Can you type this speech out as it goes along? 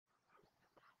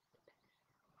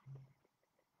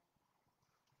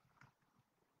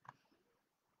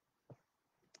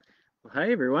Hi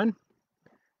everyone,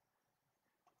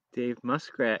 Dave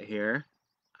Muskrat here.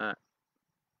 Uh,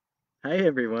 Hi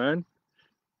everyone,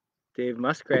 Dave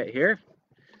Muskrat here.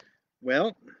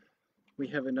 Well, we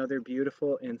have another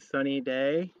beautiful and sunny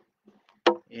day,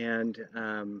 and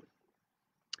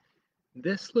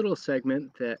this little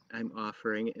segment that I'm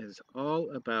offering is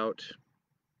all about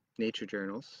nature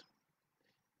journals.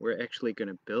 We're actually going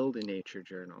to build a nature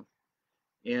journal,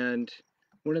 and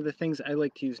one of the things I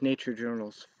like to use nature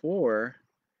journals for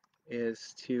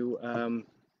is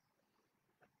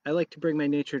I like to bring my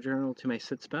nature journal to my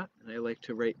sit spot, and I like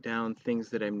to write down things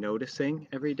that I'm noticing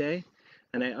every day.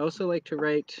 And I also like to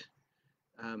write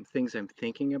things I'm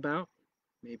thinking about.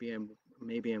 Maybe I'm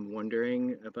maybe I'm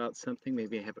wondering about something.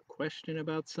 Maybe I have a question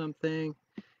about something.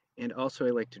 And also,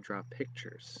 I like to draw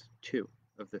pictures too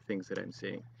of the things that I'm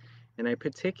seeing. And I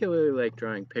particularly like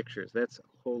drawing pictures. That's a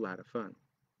whole lot of fun.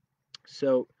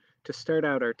 So to start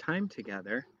out our time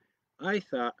together, I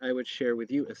thought I would share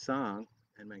with you a song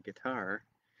and my guitar.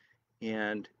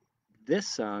 And this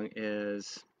song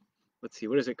is, let's see,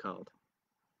 what is it called?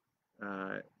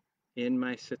 Uh, In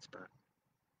My Sit Spot.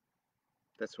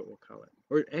 That's what we'll call it.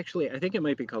 Or actually, I think it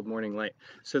might be called Morning Light.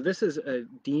 So this is a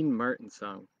Dean Martin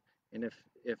song. And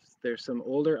if there's some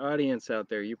older audience out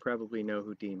there, you probably know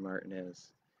who Dean Martin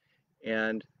is.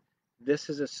 And this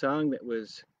is a song that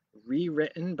was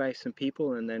rewritten by some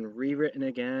people and then rewritten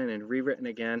again and rewritten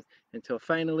again until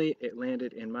finally it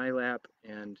landed in my lap.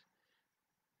 And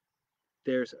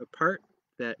there's a part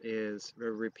that is a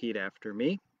repeat after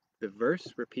me. The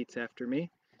verse repeats after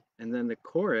me. And then the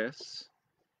chorus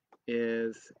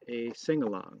is a sing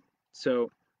along.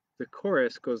 So the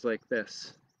chorus goes like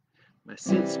this: my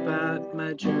sit spot,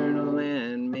 my journal,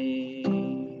 and me.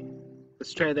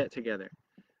 Let's try that together.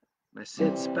 My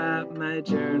sit spot, my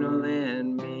journal,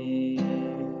 and me.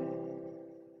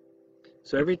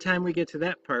 So every time we get to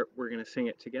that part, we're going to sing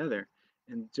it together.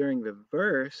 And during the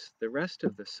verse, the rest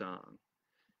of the song,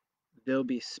 there'll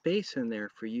be space in there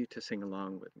for you to sing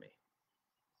along with me.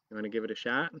 You want to give it a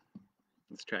shot?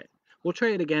 Let's try it. We'll try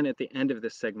it again at the end of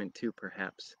this segment too,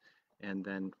 perhaps, and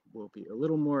then we'll be a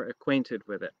little more acquainted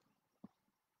with it.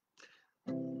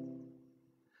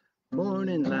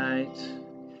 Morning light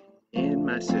in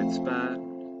my sit spot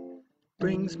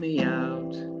brings me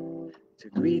out to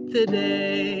greet the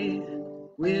day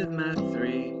with my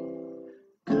three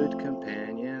good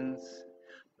companions,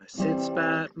 my sit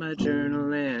spot, my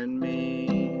journal, and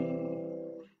me.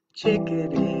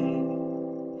 Chickadee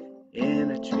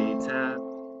in a treetop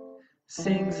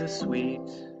sings a sweet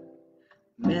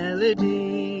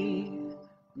melody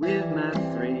with my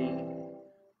three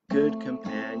good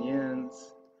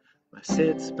companions, my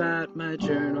sit spot, my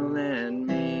journal, and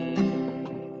me.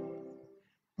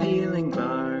 Peeling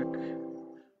bark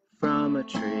from a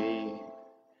tree,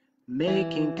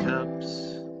 making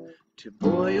cups to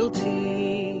boil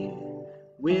tea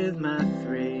with my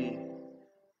three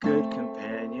good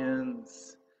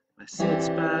companions, my sit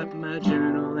spot, my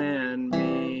journal, and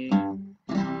me.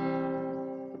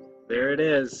 There it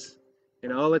is,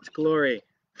 in all its glory.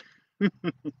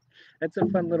 That's a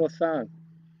fun little song.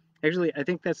 Actually, I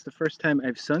think that's the first time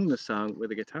I've sung the song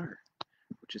with a guitar,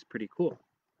 which is pretty cool.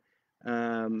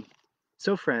 Um,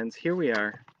 so, friends, here we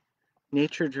are,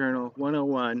 Nature Journal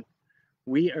 101.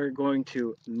 We are going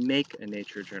to make a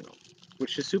nature journal,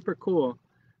 which is super cool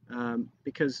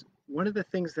because one of the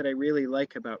things that I really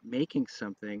like about making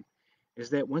something is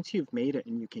that once you've made it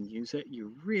and you can use it,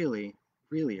 you really,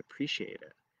 really appreciate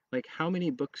it. Like, how many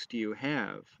books do you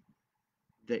have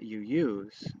that you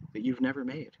use that you've never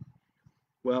made?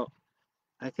 Well,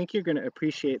 I think you're going to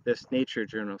appreciate this nature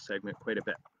journal segment quite a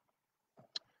bit.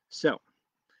 So,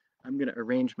 I'm going to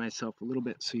arrange myself a little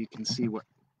bit so you can see what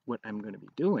I'm going to be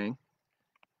doing.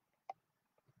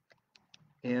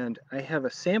 And I have a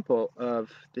sample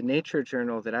of the nature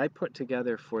journal that I put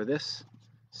together for this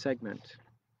segment.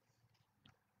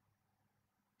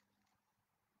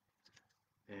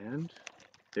 And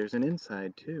there's an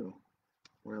inside too,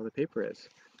 where all the paper is.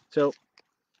 So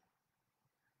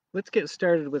let's get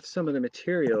started with some of the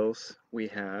materials we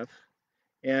have.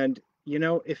 And you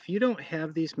know, if you don't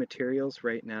have these materials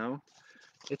right now,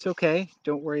 it's okay.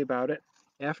 Don't worry about it.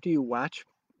 After you watch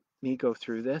me go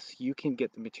through this, you can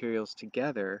get the materials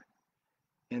together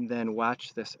and then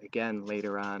watch this again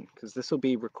later on, because this will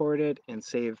be recorded and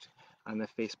saved on the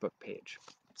Facebook page.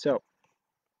 So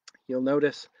you'll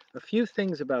notice a few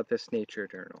things about this nature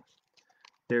journal.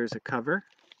 There's a cover,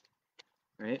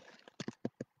 right?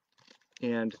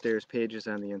 And there's pages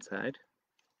on the inside.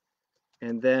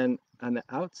 And then on the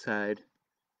outside,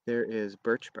 there is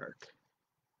birch bark.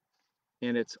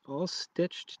 And it's all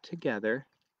stitched together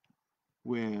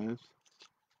with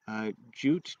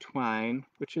jute twine,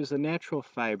 which is a natural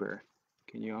fiber.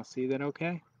 Can you all see that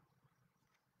okay?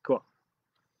 Cool.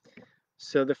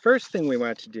 So the first thing we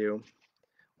want to do,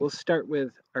 we'll start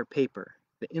with our paper,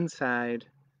 the inside,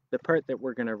 the part that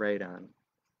we're going to write on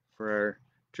for our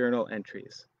journal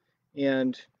entries.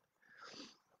 And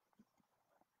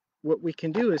what we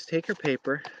can do is take our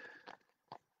paper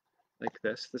like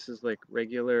this. This is like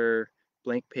regular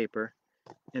blank paper,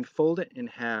 and fold it in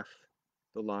half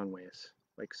the long ways,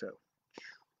 like so.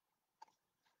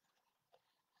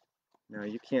 Now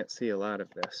you can't see a lot of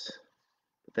this,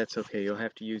 but that's okay. You'll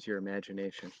have to use your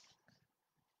imagination.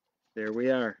 There we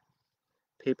are,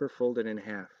 paper folded in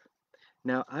half.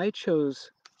 Now I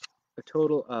chose a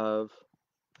total of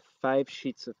 5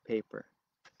 sheets of paper.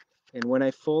 And when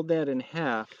I fold that in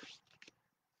half,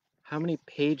 how many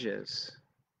pages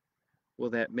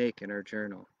will that make in our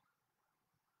journal?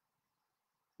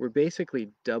 We're basically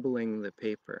doubling the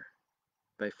paper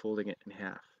by folding it in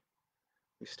half.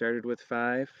 We started with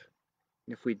 5,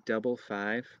 and if we double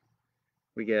 5,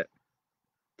 we get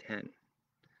 10.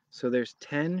 So there's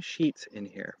 10 sheets in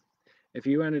here. If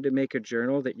you wanted to make a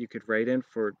journal that you could write in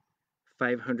for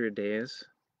 500 days,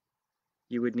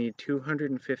 you would need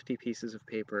 250 pieces of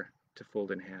paper to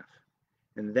fold in half.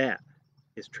 And that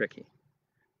is tricky.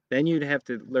 Then you'd have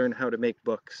to learn how to make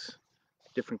books,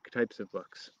 different types of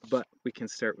books. But we can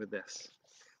start with this.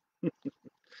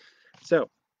 So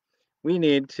we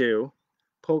need to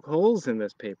poke holes in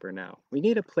this paper now. We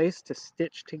need a place to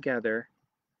stitch together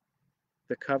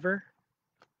the cover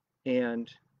and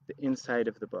the inside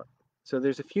of the book. So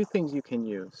there's a few things you can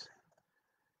use.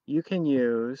 You can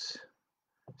use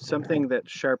something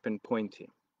that's sharp and pointy.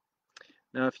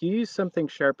 Now, if you use something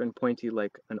sharp and pointy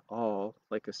like an awl,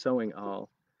 like a sewing awl,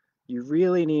 you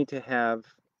really need to have,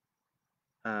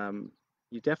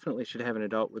 you definitely should have an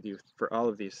adult with you for all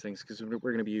of these things, because we're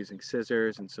going to be using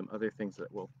scissors and some other things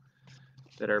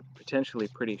that are potentially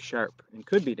pretty sharp and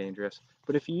could be dangerous.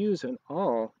 But if you use an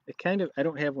awl, it kind of, I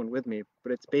don't have one with me,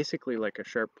 but it's basically like a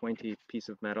sharp pointy piece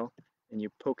of metal, and you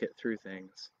poke it through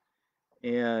things.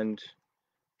 And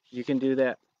you can do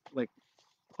that, like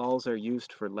awls are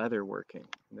used for leather working.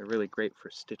 And they're really great for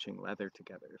stitching leather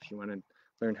together if you want to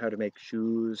learn how to make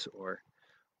shoes or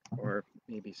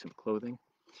maybe some clothing.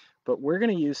 But we're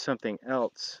going to use something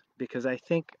else because I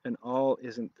think an awl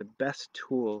isn't the best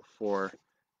tool for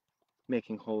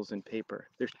making holes in paper.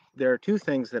 There are 2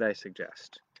 things that I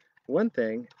suggest. One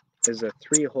thing is a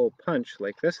 3-hole punch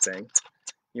like this thing.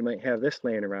 You might have this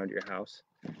laying around your house.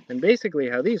 And basically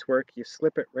how these work, you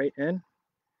slip it right in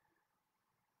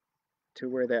to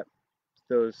where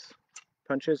those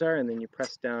punches are, and then you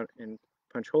press down and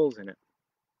punch holes in it.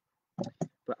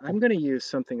 But I'm going to use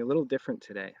something a little different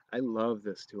today. I love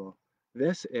this tool.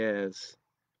 This is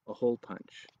a hole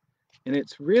punch. And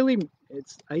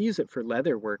I use it for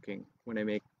leather working when I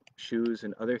make shoes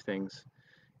and other things.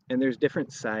 And there's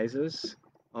different sizes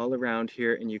all around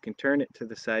here, and you can turn it to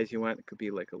the size you want. It could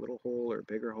be like a little hole or a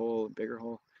bigger hole, a bigger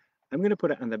hole. I'm going to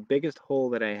put it on the biggest hole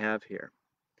that I have here.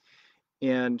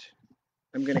 And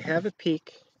I'm going to have a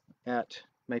peek at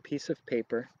my piece of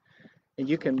paper, and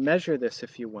you can measure this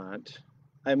if you want.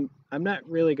 I'm not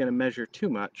really going to measure too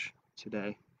much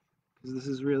today because this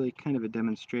is really kind of a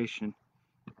demonstration.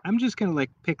 I'm just going to like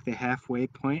pick the halfway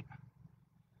point,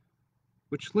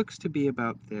 which looks to be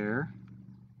about there.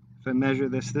 If I measure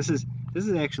this, this is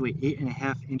actually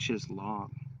 8.5 inches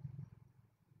long.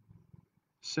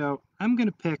 So I'm going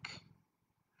to pick,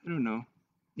 I don't know,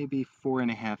 maybe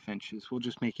 4.5 inches. We'll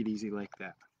just make it easy like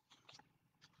that.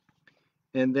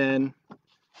 And then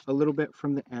a little bit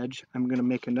from the edge, I'm going to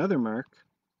make another mark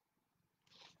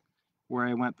where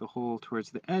I want the hole towards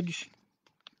the edge,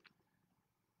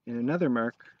 and another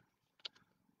mark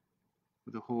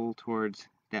with a hole towards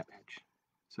that edge.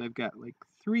 So I've got like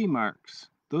 3 marks.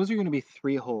 Those are going to be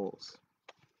 3 holes.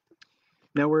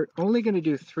 Now we're only going to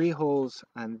do 3 holes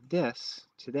on this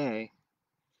today,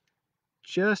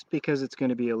 just because it's going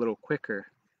to be a little quicker.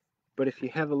 But if you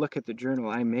have a look at the journal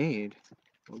I made,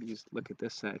 we'll just look at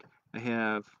this side. I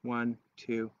have 1,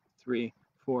 2, 3,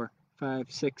 4, 5,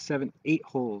 6, 7, 8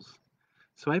 holes.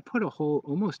 So I put a hole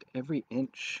almost every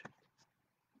inch.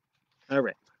 All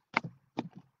right.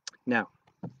 Now,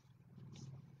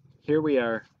 here we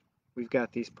are. We've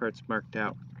got these parts marked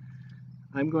out.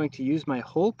 I'm going to use my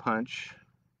hole punch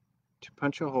to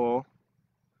punch a hole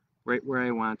right where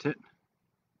I want it.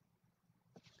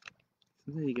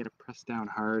 So then you got to press down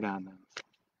hard on them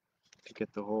to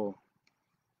get the hole.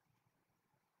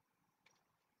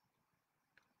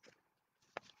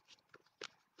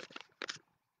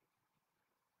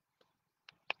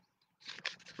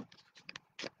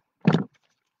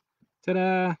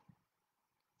 Ta-da!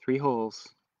 3 holes.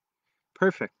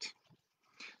 Perfect.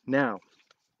 Now,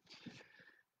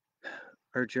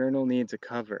 our journal needs a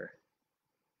cover.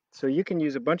 So you can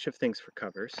use a bunch of things for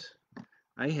covers.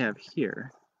 I have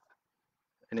here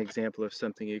an example of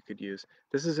something you could use.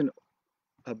 This is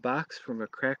a box from a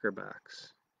cracker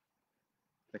box,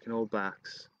 like an old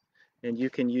box. And you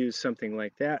can use something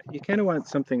like that. You kind of want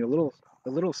something a little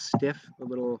stiff, a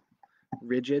little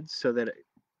rigid, so that it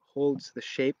holds the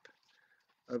shape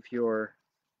of your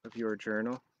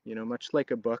journal, you know, much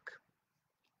like a book.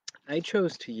 I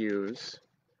chose to use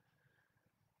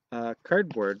a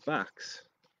cardboard box.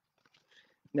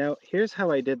 Now, here's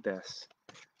how I did this.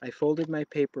 I folded my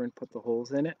paper and put the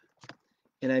holes in it,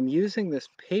 and I'm using this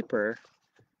paper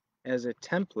as a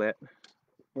template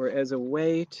or as a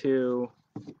way to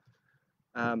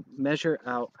measure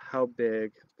out how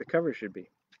big the cover should be.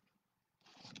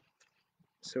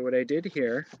 So what I did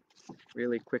here,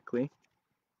 really quickly,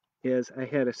 is I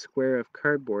had a square of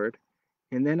cardboard,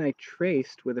 and then I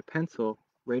traced with a pencil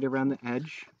right around the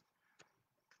edge,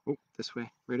 this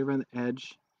way, right around the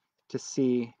edge, to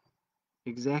see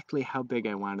exactly how big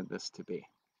I wanted this to be.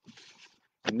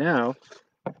 And now,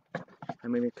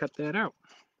 I'm going to cut that out.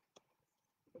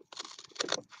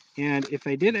 And if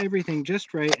I did everything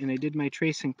just right and I did my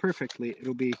tracing perfectly,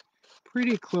 it'll be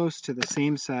pretty close to the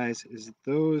same size as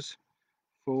those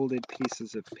folded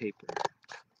pieces of paper.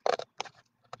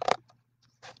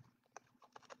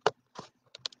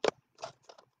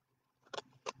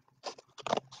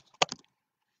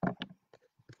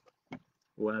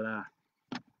 Voila.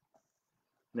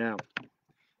 Now,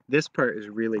 this part is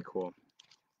really cool.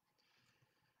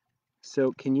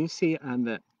 So can you see on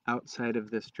the outside of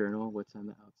this journal what's on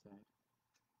the outside?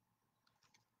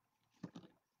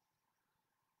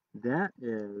 That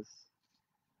is,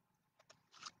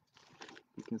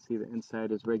 you can see the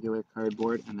inside is regular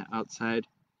cardboard and the outside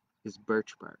is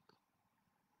birch bark.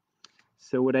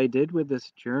 So what I did with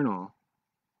this journal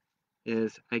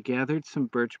is I gathered some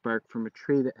birch bark from a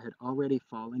tree that had already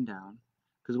fallen down.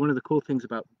 Because one of the cool things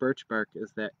about birch bark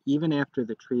is that even after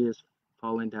the tree is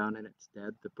fallen down and it's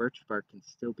dead, the birch bark can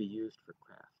still be used for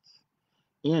crafts.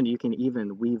 And you can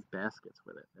even weave baskets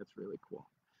with it. That's really cool.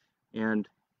 And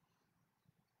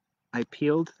I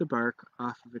peeled the bark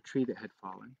off of a tree that had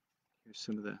fallen. Here's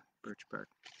some of the birch bark.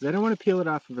 I don't want to peel it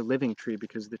off of a living tree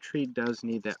because the tree does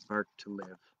need that bark to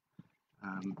live.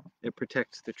 It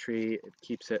protects the tree, it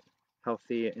keeps it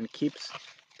healthy, and keeps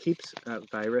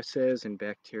viruses and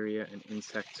bacteria and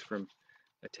insects from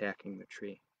attacking the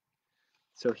tree.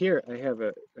 So here I have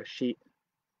a sheet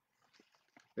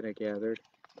that I gathered,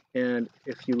 and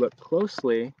if you look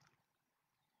closely,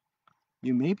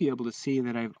 you may be able to see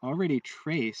that I've already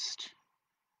traced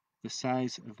the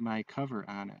size of my cover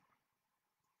on it.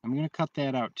 I'm going to cut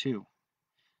that out too.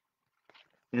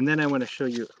 And then I want to show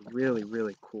you a really,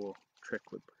 really cool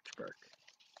trick with birch bark.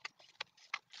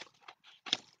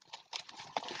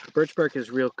 Birch bark is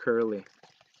real curly.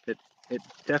 It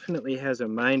definitely has a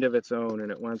mind of its own, and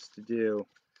it wants to do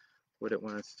what it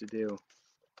wants to do.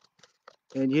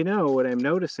 And you know what I'm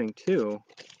noticing too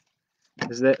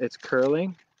is that it's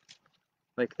curling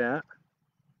like that.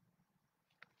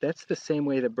 That's the same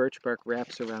way the birch bark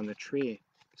wraps around the tree.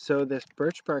 So this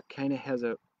birch bark kind of has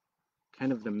a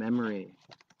kind of the memory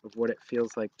of what it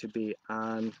feels like to be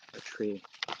on a tree,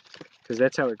 because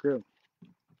that's how it grew.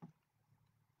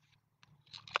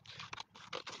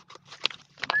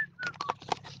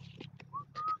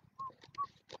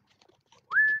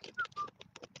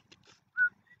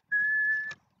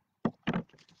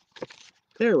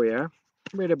 There we are,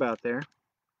 right about there.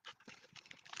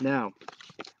 Now,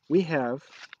 we have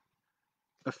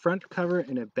a front cover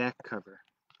and a back cover,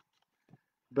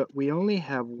 but we only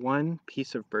have one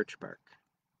piece of birch bark.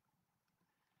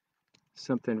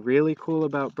 Something really cool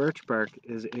about birch bark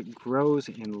is it grows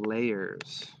in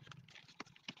layers.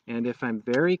 And if I'm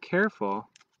very careful,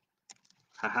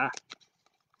 haha,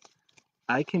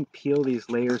 I can peel these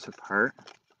layers apart.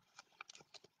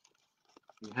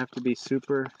 You have to be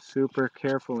super, super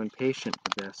careful and patient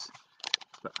with this.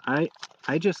 But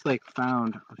I just like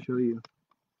found, I'll show you,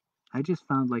 I just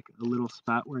found like a little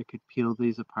spot where I could peel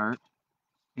these apart.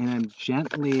 And I'm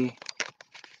gently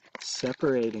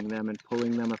separating them and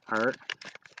pulling them apart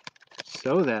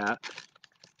so that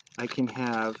I can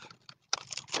have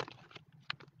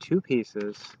two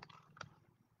pieces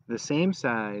the same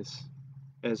size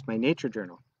as my nature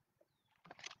journal.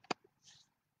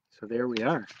 So there we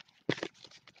are.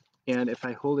 And if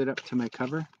I hold it up to my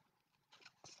cover,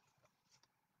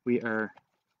 we are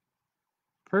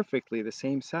perfectly the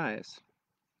same size.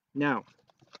 Now,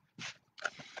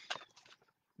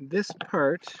 this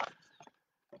part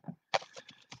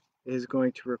is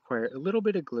going to require a little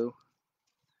bit of glue,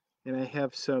 and I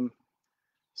have some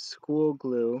school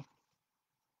glue,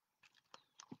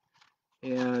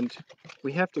 and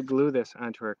we have to glue this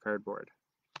onto our cardboard.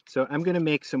 So I'm going to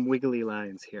make some wiggly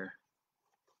lines here.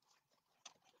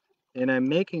 And I'm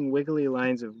making wiggly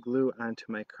lines of glue onto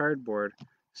my cardboard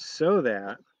so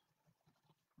that,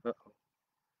 uh-oh,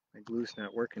 my glue's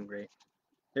not working great.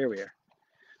 There we are.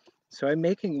 So I'm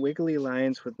making wiggly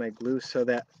lines with my glue so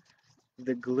that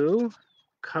the glue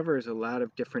covers a lot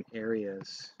of different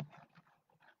areas.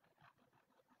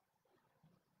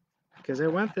 Because I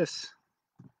want this,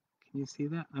 can you see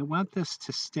that? I want this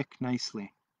to stick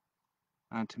nicely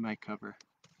onto my cover.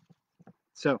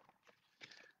 So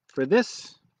for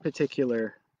this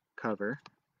particular cover,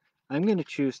 I'm going to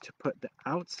choose to put the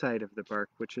outside of the bark,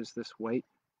 which is this white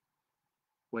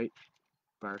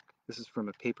bark. This is from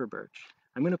a paper birch.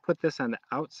 I'm going to put this on the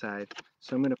outside,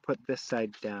 so I'm going to put this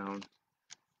side down.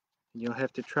 And you'll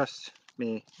have to trust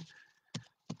me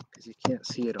because you can't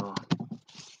see it all.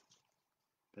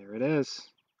 There it is,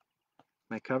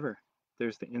 my cover.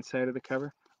 There's the inside of the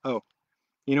cover. Oh,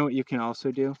 you know what you can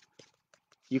also do?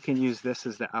 You can use this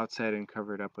as the outside and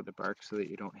cover it up with the bark so that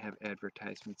you don't have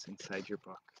advertisements inside your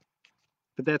book.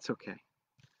 But that's okay.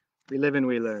 We live and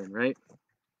we learn, right?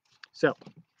 So,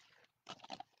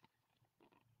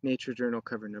 Nature Journal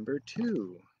cover number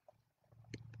 2.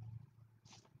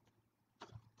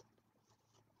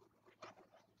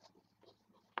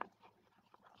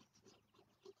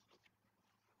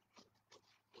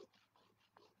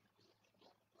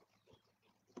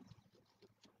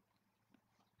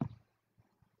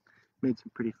 Made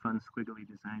some pretty fun squiggly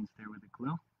designs there with the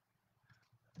glue.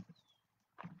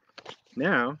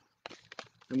 Now,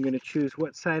 I'm going to choose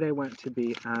what side I want to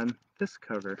be on this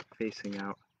cover facing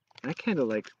out. I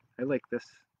like this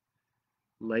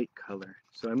light color,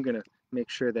 so I'm going to make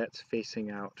sure that's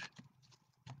facing out.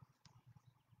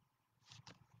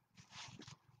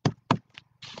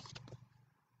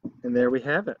 And there we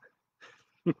have it.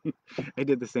 I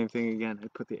did the same thing again. I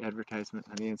put the advertisement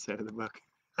on the inside of the book.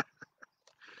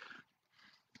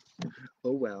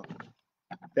 Oh well,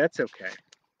 that's okay.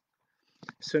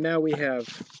 So now we have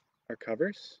our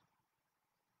covers,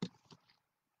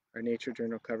 our Nature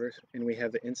Journal covers, and we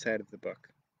have the inside of the book.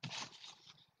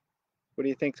 What do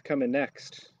you think's coming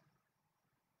next?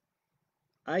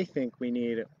 I think we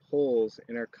need holes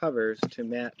in our covers to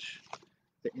match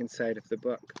the inside of the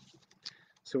book.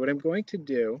 So what I'm going to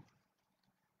do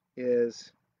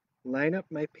is line up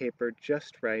my paper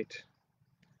just right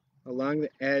along the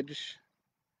edge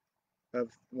of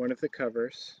one of the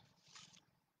covers,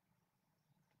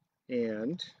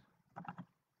 and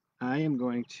I am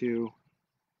going to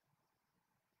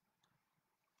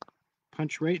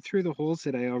punch right through the holes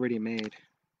that I already made.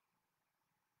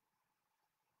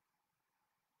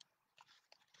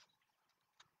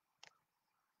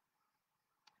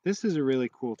 This is a really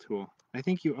cool tool. I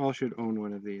think you all should own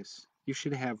one of these. You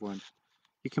should have one.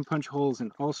 You can punch holes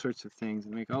in all sorts of things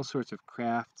and make all sorts of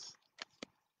crafts.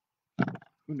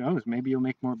 Who knows, maybe you'll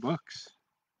make more books.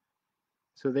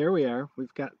 So there we are.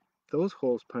 We've got those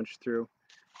holes punched through,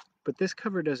 but this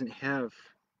cover doesn't have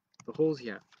the holes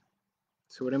yet.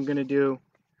 So what I'm going to do,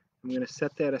 I'm going to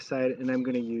set that aside, and I'm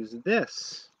going to use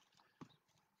this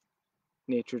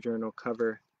Nature Journal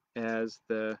cover as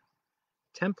the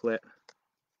template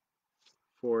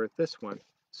for this one.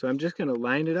 So I'm just going to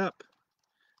line it up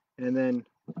and then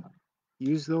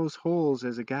use those holes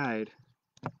as a guide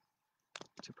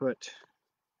to put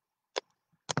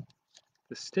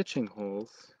the stitching holes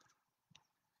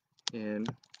in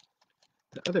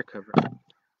the other cover,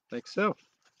 like so.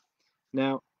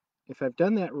 Now, if I've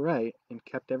done that right and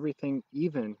kept everything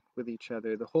even with each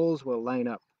other, the holes will line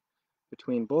up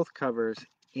between both covers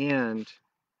and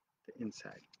the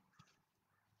inside.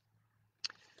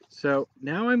 So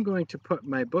now I'm going to put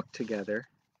my book together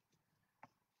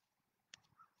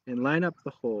and line up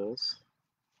the holes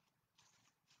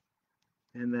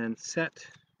and then set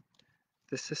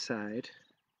this aside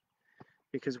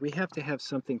because we have to have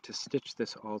something to stitch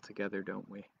this all together, don't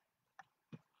we?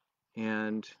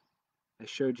 And I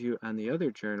showed you on the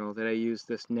other journal that I use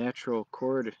this natural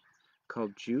cord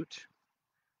called jute.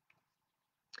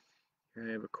 Here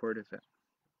I have a cord of it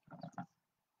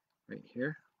right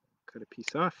here. Cut a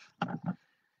piece off.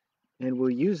 And we'll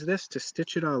use this to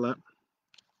stitch it all up.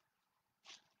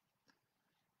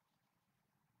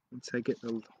 Once I get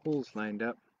the holes lined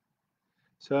up.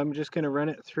 So I'm just going to run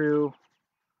it through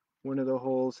one of the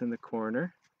holes in the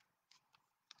corner.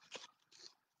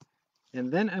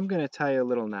 And then I'm going to tie a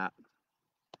little knot.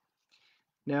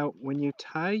 Now, when you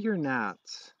tie your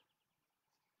knots,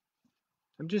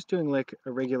 I'm just doing like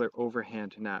a regular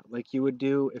overhand knot, like you would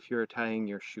do if you were tying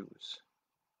your shoes.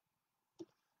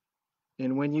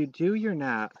 And when you do your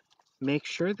knot, make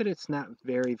sure that it's not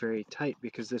very, very tight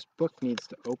because this book needs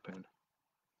to open.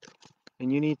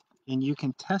 And you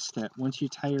can test it once you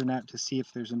tie your knot to see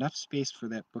if there's enough space for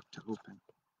that book to open.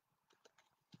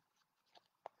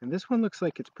 And this one looks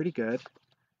like it's pretty good,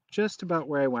 just about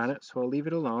where I want it, so I'll leave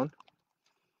it alone.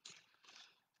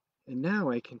 And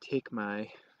now I can take my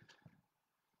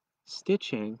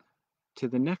stitching to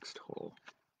the next hole.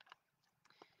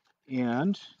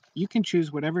 And you can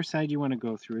choose whatever side you want to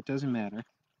go through, it doesn't matter.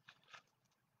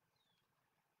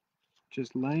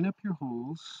 Just line up your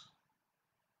holes.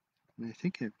 And I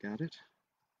think I've got it.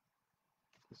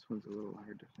 This one's a little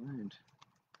hard to find.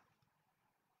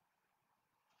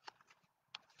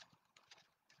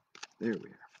 There we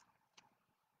are.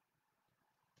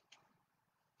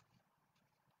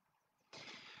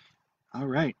 All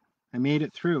right, I made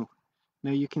it through.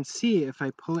 Now you can see if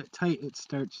I pull it tight, it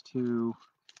starts to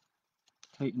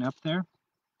tighten up there.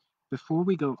 Before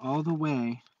we go all the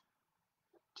way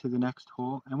to the next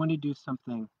hole, I want to do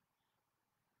something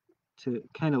to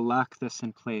kind of lock this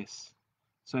in place.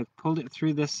 So I've pulled it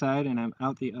through this side and I'm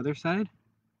out the other side.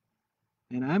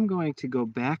 And I'm going to go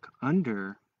back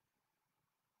under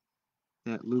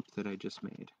that loop that I just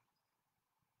made.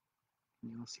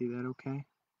 Can you all see that okay?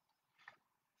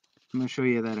 I'm going to show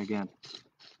you that again,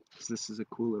 because this is a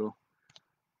cool little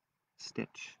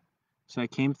stitch. So I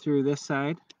came through this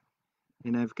side,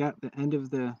 and I've got the end of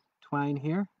the twine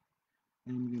here,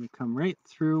 and I'm going to come right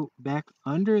through back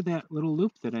under that little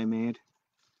loop that I made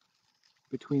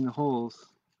between the holes,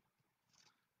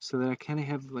 so that I kind of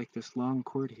have like this long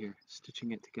cord here,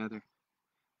 stitching it together.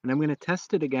 And I'm going to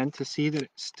test it again to see that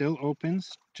it still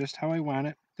opens just how I want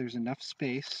it. There's enough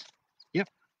space. Yep,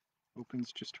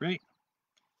 opens just right.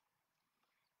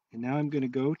 And now I'm going to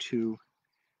go to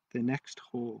the next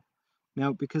hole.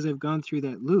 Now, because I've gone through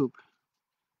that loop,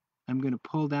 I'm going to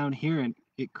pull down here and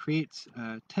it creates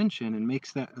tension and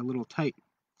makes that a little tight.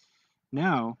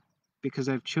 Now, because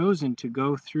I've chosen to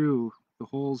go through the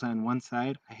holes on one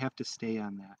side, I have to stay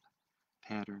on that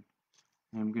pattern.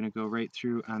 And I'm going to go right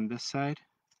through on this side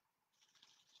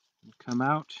and come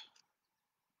out.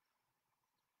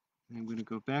 And I'm going to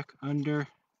go back under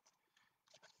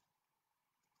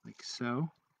like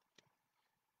so.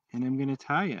 And I'm going to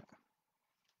tie it.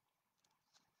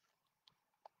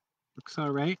 Looks all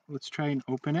right. Let's try and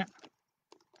open it.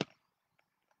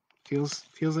 Feels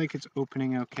like it's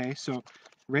opening okay. So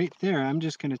right there, I'm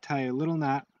just going to tie a little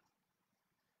knot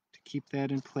to keep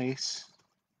that in place.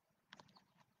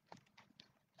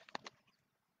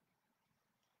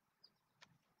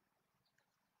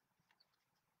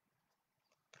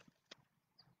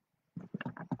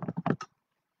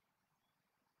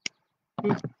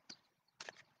 Ooh.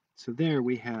 So there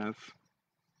we have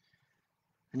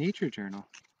a nature journal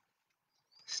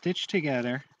stitched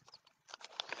together,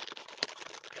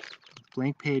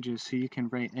 blank pages, so you can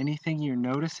write anything you're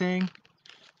noticing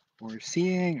or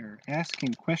seeing or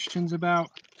asking questions about.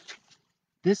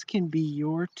 This can be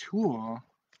your tool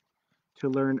to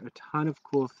learn a ton of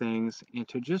cool things and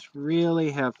to just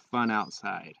really have fun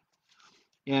outside.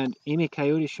 And Amy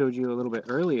Coyote showed you a little bit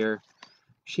earlier.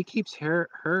 She keeps her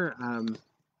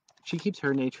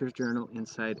nature journal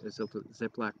inside a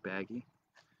Ziploc baggie,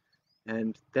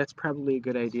 and that's probably a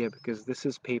good idea because this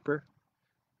is paper,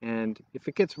 and if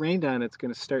it gets rained on, it's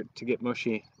going to start to get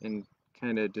mushy and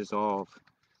kind of dissolve.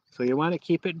 So you want to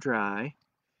keep it dry,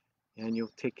 and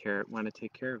you'll want to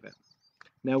take care of it.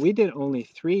 Now we did only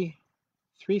three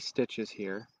stitches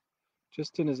here,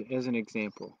 just as an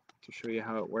example to show you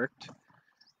how it worked.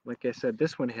 Like I said,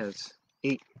 this one has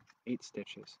eight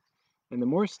stitches, and the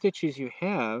more stitches you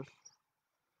have,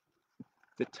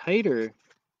 the tighter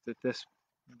that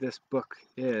this book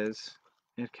is,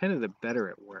 and kind of the better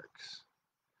it works.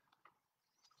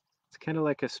 It's kind of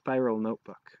like a spiral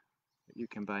notebook that you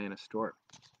can buy in a store.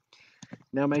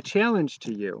 Now my challenge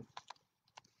to you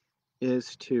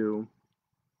is to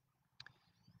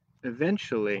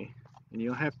eventually, and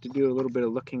you'll have to do a little bit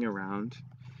of looking around,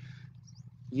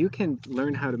 you can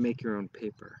learn how to make your own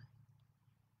paper.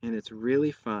 And it's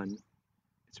really fun.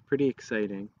 It's pretty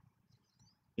exciting.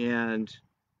 And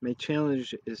my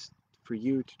challenge is for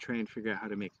you to try and figure out how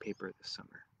to make paper this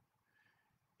summer.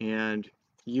 And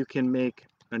you can make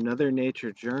another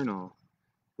nature journal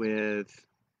with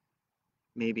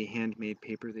maybe handmade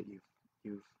paper that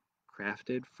you've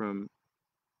crafted from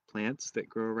plants that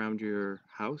grow around your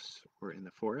house or in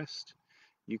the forest.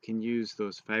 You can use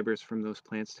those fibers from those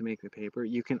plants to make the paper.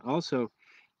 You can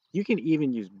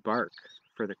even use bark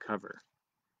for the cover.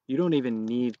 You don't even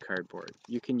need cardboard.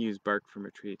 You can use bark from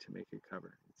a tree to make a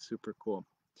cover. It's super cool.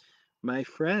 My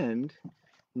friend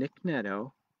Nick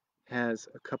Netto has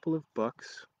a couple of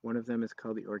books. One of them is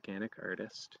called The Organic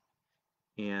Artist,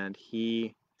 and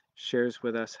he shares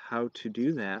with us how to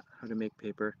do that, how to make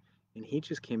paper. And he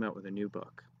just came out with a new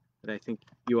book that I think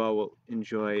you all will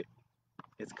enjoy.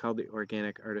 It's called The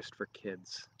Organic Artist for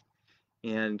Kids.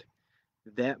 And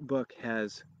that book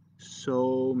has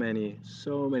so many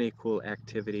cool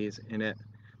activities in it.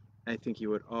 I think you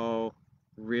would all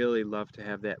really love to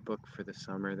have that book for the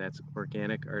summer. That's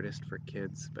Organic Artist for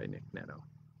Kids by Nick Netto.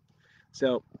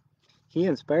 So he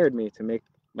inspired me to make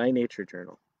my nature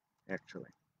journal,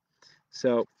 actually.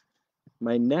 So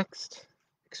my next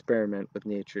experiment with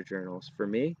nature journals for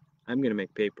me, I'm going to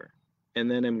make paper, and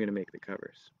then I'm going to make the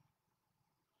covers.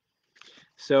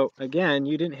 So again,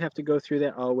 you didn't have to go through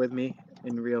that all with me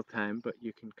in real time, but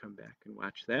you can come back and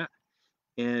watch that.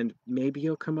 And maybe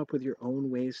you'll come up with your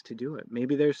own ways to do it.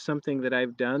 Maybe there's something that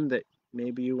I've done that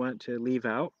maybe you want to leave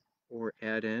out or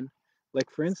add in.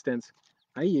 Like for instance,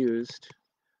 I used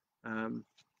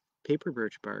paper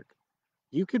birch bark.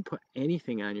 You could put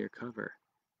anything on your cover.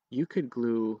 You could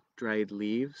glue dried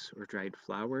leaves or dried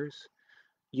flowers.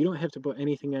 You don't have to put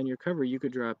anything on your cover. You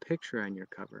could draw a picture on your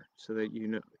cover so that you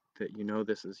know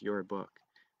this is your book,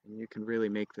 and you can really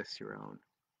make this your own.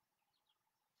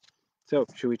 So,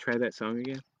 should we try that song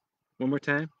again? One more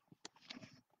time?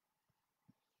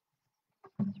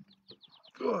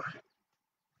 Ugh.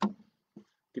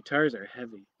 Guitars are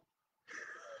heavy.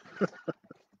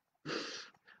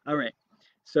 All right.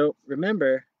 So,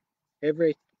 remember,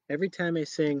 every every time I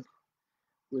sing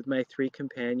with my three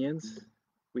companions,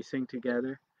 we sing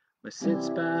together. My sit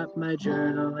spot, my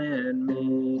journal, and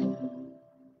me.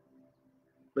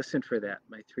 Listen for that,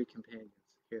 my three companions.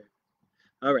 Here.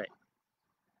 All right.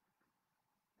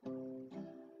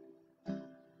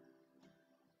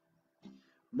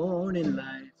 Morning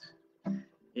light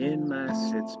in my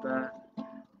sit spot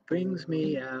brings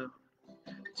me out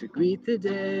to greet the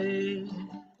day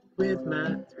with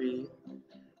my three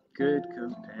good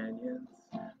companions.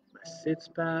 My sit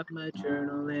spot, my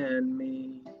journal, and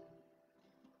me.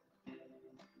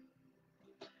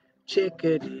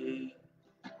 Chickadee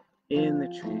in the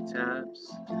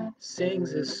treetops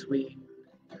sings a sweet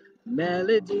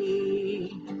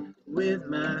melody with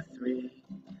my three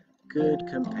good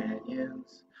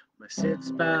companions. My sit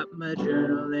spot, my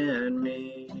journal, and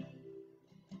me.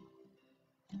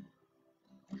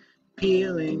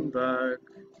 Peeling bark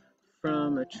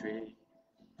from a tree,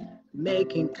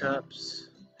 making cups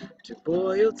to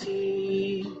boil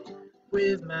tea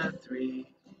with my three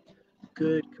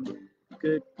good,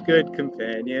 good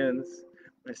companions.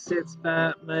 My sit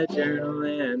spot, my journal,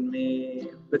 and me.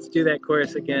 Let's do that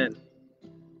chorus again.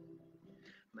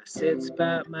 My sit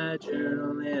spot, my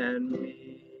journal, and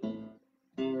me.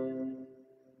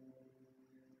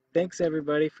 Thanks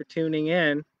everybody for tuning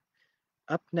in.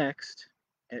 Up next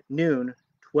at noon,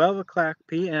 12 o'clock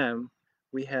p.m.,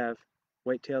 we have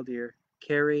white-tailed deer.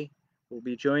 Carrie will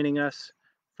be joining us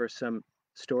for some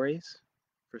stories,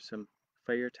 for some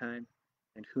fire time,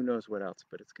 and who knows what else,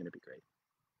 but it's going to be great.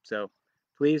 So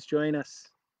please join us.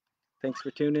 Thanks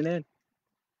for tuning in.